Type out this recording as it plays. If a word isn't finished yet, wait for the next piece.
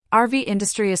RV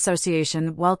Industry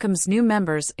Association welcomes new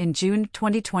members in June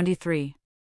 2023.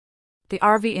 The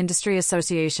RV Industry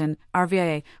Association,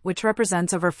 RVIA, which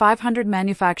represents over 500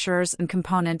 manufacturers and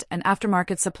component and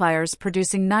aftermarket suppliers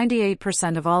producing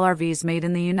 98% of all RVs made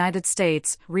in the United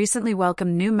States, recently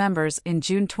welcomed new members in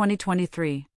June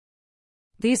 2023.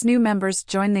 These new members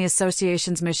join the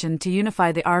association's mission to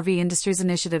unify the RV industry's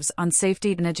initiatives on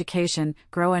safety and education,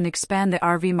 grow and expand the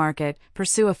RV market,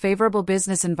 pursue a favorable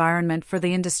business environment for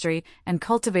the industry, and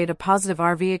cultivate a positive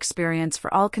RV experience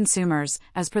for all consumers,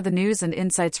 as per the News and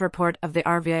Insights report of the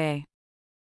RVIA.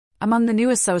 Among the new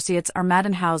associates are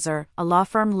Madden Hauser, a law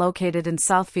firm located in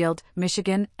Southfield,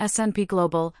 Michigan, S&P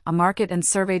Global, a market and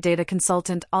survey data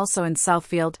consultant also in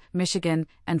Southfield, Michigan,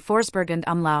 and Forsberg and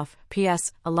Umlauf,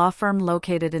 PS, a law firm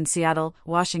located in Seattle,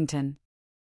 Washington.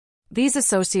 These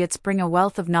associates bring a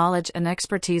wealth of knowledge and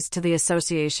expertise to the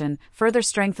association, further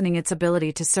strengthening its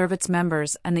ability to serve its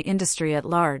members and the industry at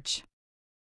large.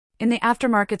 In the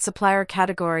aftermarket supplier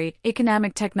category,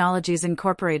 Economic Technologies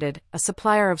Incorporated, a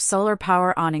supplier of solar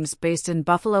power awnings based in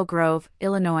Buffalo Grove,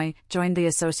 Illinois, joined the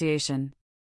association.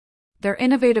 Their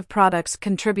innovative products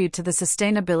contribute to the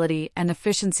sustainability and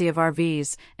efficiency of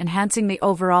RVs, enhancing the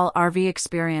overall RV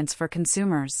experience for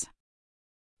consumers.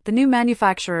 The new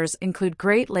manufacturers include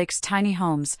Great Lakes Tiny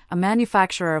Homes, a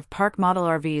manufacturer of park model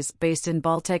RVs based in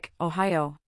Baltic,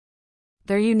 Ohio.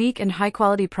 Their unique and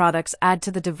high-quality products add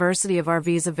to the diversity of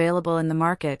RVs available in the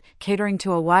market, catering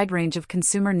to a wide range of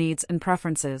consumer needs and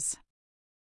preferences.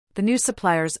 The new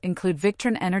suppliers include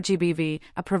Victron Energy BV,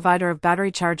 a provider of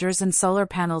battery chargers and solar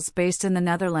panels based in the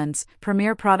Netherlands,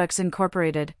 Premier Products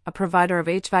Incorporated, a provider of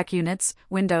HVAC units,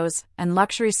 windows, and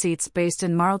luxury seats based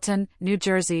in Marlton, New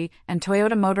Jersey, and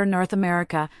Toyota Motor North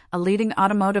America, a leading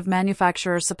automotive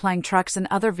manufacturer supplying trucks and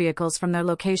other vehicles from their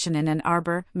location in Ann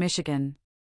Arbor, Michigan.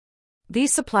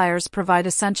 These suppliers provide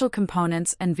essential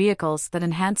components and vehicles that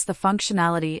enhance the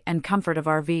functionality and comfort of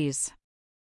RVs.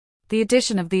 The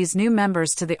addition of these new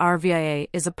members to the RVIA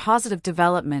is a positive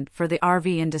development for the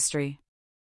RV industry.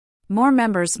 More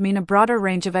members mean a broader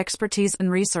range of expertise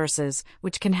and resources,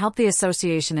 which can help the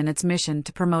association in its mission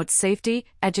to promote safety,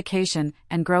 education,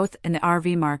 and growth in the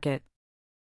RV market.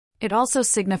 It also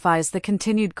signifies the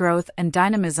continued growth and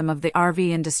dynamism of the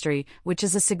RV industry, which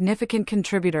is a significant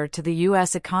contributor to the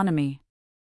U.S. economy.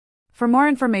 For more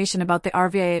information about the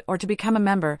RVIA or to become a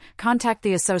member, contact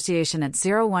the association at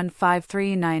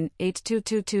 01539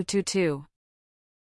 822222.